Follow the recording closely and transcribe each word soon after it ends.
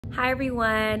Hi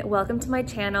everyone, welcome to my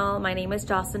channel. My name is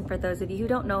Jocelyn for those of you who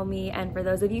don't know me, and for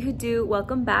those of you who do,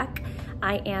 welcome back.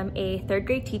 I am a third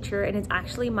grade teacher and it's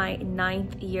actually my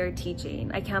 9th year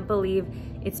teaching. I can't believe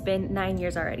it's been 9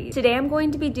 years already. Today I'm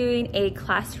going to be doing a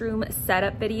classroom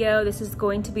setup video. This is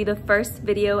going to be the first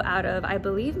video out of, I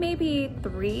believe, maybe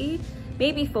 3,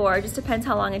 maybe 4, it just depends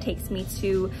how long it takes me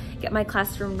to get my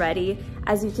classroom ready.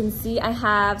 As you can see, I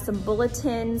have some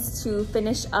bulletins to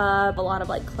finish up, a lot of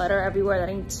like clutter everywhere that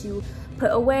I need to put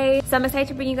away. So I'm excited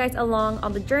to bring you guys along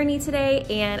on the journey today,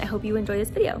 and I hope you enjoy this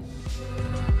video.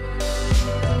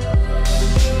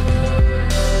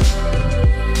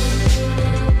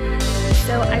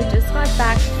 So I just got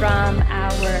back from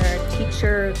our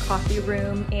teacher coffee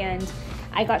room and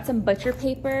I got some butcher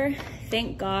paper.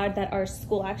 Thank God that our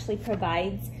school actually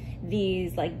provides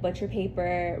these like butcher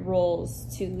paper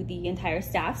rolls to the entire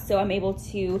staff. So I'm able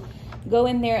to go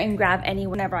in there and grab any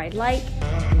whenever I'd like.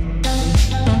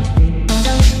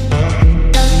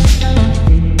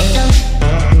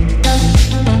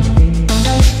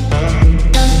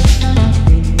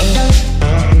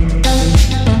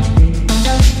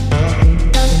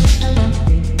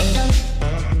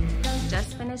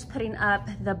 Putting up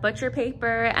the butcher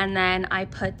paper, and then I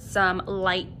put some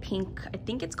light pink, I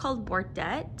think it's called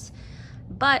Bordet,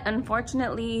 but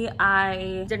unfortunately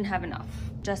I didn't have enough.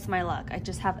 Just my luck. I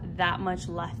just have that much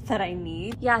left that I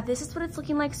need. Yeah, this is what it's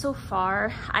looking like so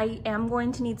far. I am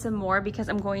going to need some more because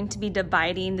I'm going to be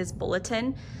dividing this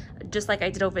bulletin just like I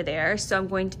did over there. So I'm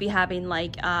going to be having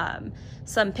like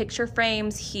some picture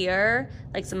frames here,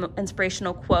 like some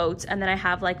inspirational quotes, and then I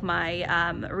have like my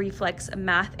reflex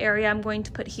math area I'm going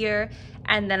to put here,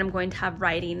 and then I'm going to have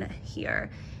writing here.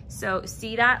 So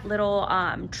see that little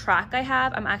track I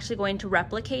have? I'm actually going to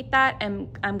replicate that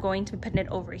and I'm going to be putting it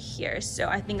over here. So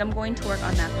I think I'm going to work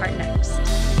on that part next.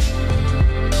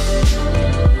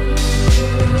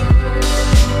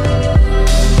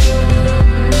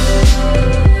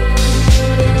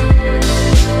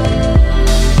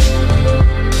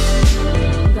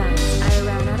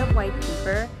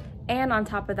 And on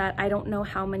top of that, I don't know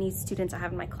how many students I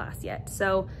have in my class yet.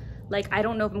 So like, I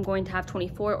don't know if I'm going to have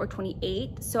 24 or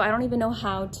 28. So I don't even know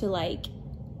how to like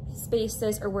space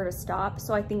this or where to stop.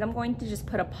 So I think I'm going to just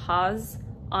put a pause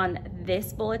on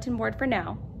this bulletin board for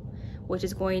now, which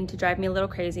is going to drive me a little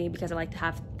crazy because I like to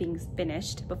have things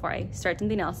finished before I start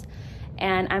something else.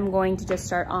 And I'm going to just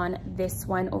start on this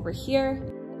one over here.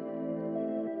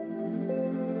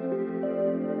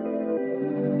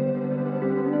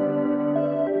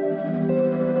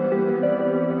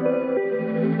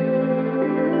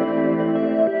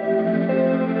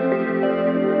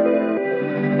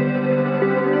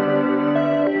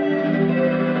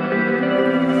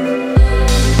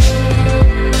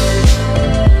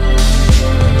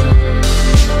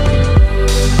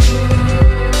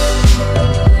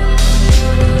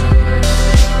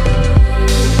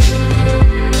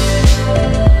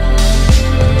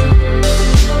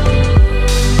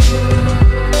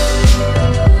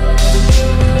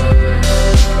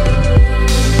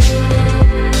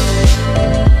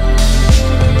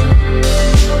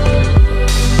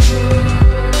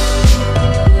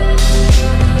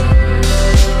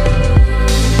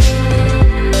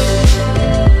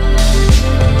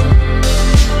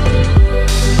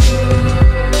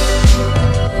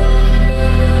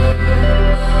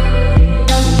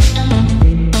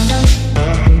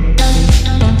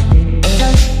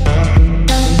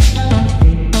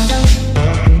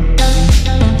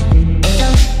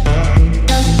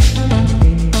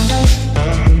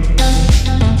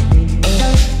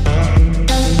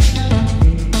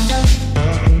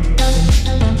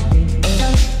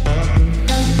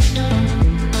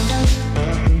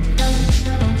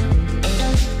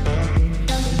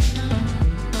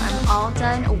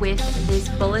 With this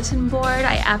bulletin board.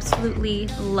 I absolutely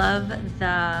love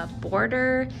the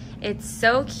border. It's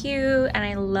so cute and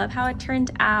I love how it turned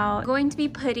out. I'm going to be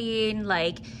putting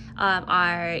like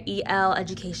our EL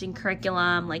education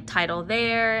curriculum like title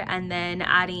there, and then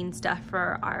adding stuff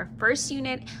for our first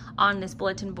unit on this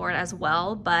bulletin board as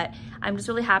well. But I'm just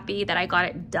really happy that I got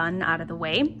it done out of the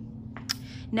way.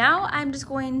 Now I'm just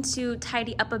going to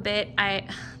tidy up a bit.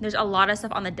 There's a lot of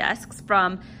stuff on the desks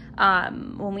from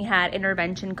when we had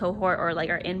intervention cohort or like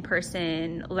our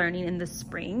in-person learning in the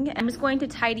spring. I'm just going to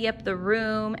tidy up the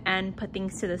room and put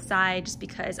things to the side just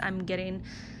because I'm getting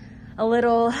a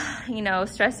little, you know,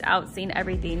 stressed out seeing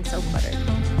everything so cluttered.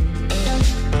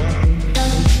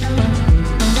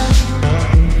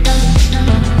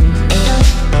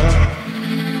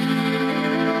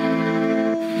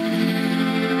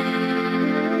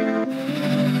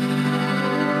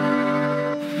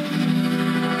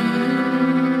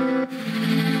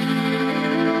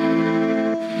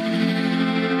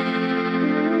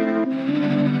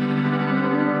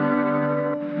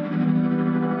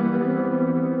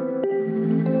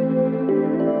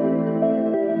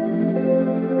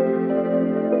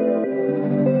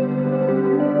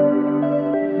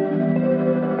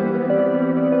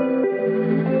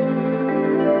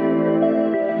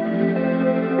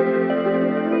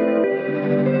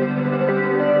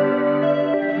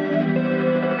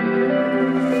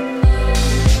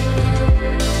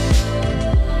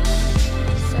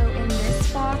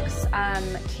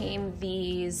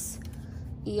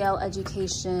 EL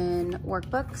education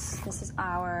workbooks. This is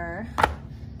our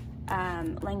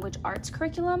language arts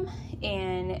curriculum,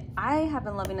 and I have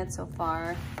been loving it so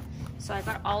far. So I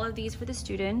got all of these for the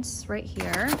students right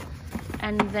here.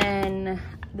 And then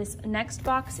this next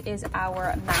box is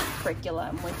our math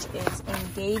curriculum, which is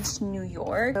Engaged New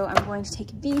York. So I'm going to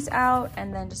take these out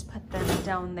and then just put them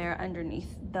down there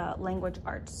underneath the language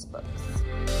arts books.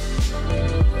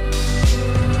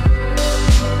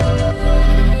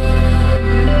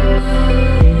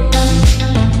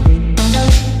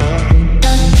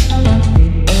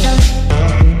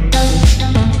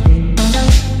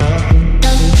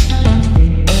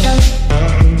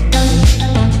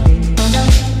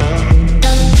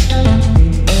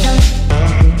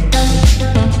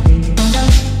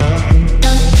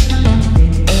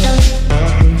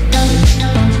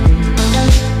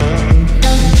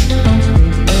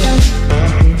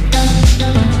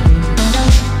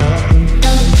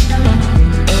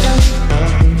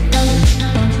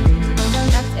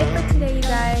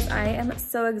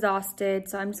 So exhausted,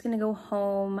 so I'm just gonna go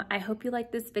home. I hope you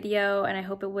liked this video, and I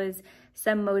hope it was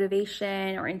some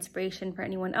motivation or inspiration for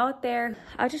anyone out there.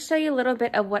 I'll just show you a little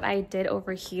bit of what I did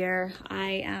over here.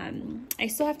 I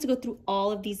still have to go through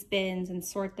all of these bins and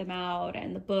sort them out,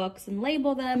 and the books, and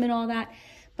label them and all that,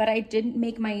 but I didn't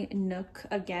make my nook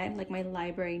again, like my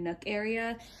library nook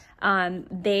area.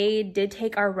 They did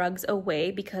take our rugs away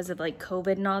because of like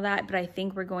COVID and all that, but I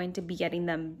think we're going to be getting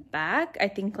them back. I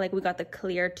think like we got the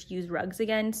clear to use rugs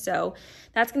again, so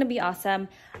that's gonna be awesome.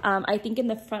 I think in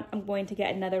the front I'm going to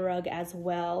get another rug as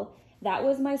well. That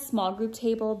was my small group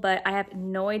table, but I have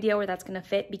no idea where that's gonna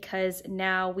fit because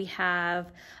now we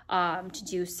have to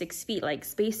do 6 feet, like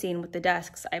spacing with the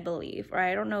desks, I believe, or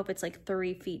I don't know if it's like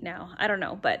 3 feet now. I don't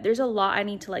know, but there's a lot I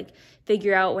need to like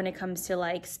figure out when it comes to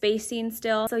like spacing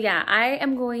still. So yeah, I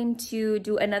am going to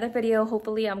do another video.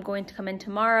 Hopefully I'm going to come in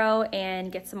tomorrow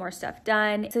and get some more stuff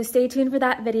done. So stay tuned for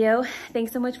that video.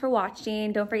 Thanks so much for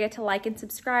watching. Don't forget to like and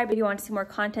subscribe if you want to see more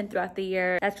content throughout the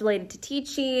year that's related to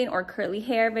teaching or curly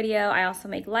hair video. I also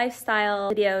make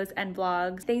lifestyle videos and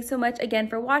vlogs. Thanks so much again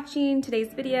for watching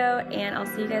today's video, and I'll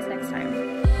see you guys next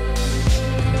time.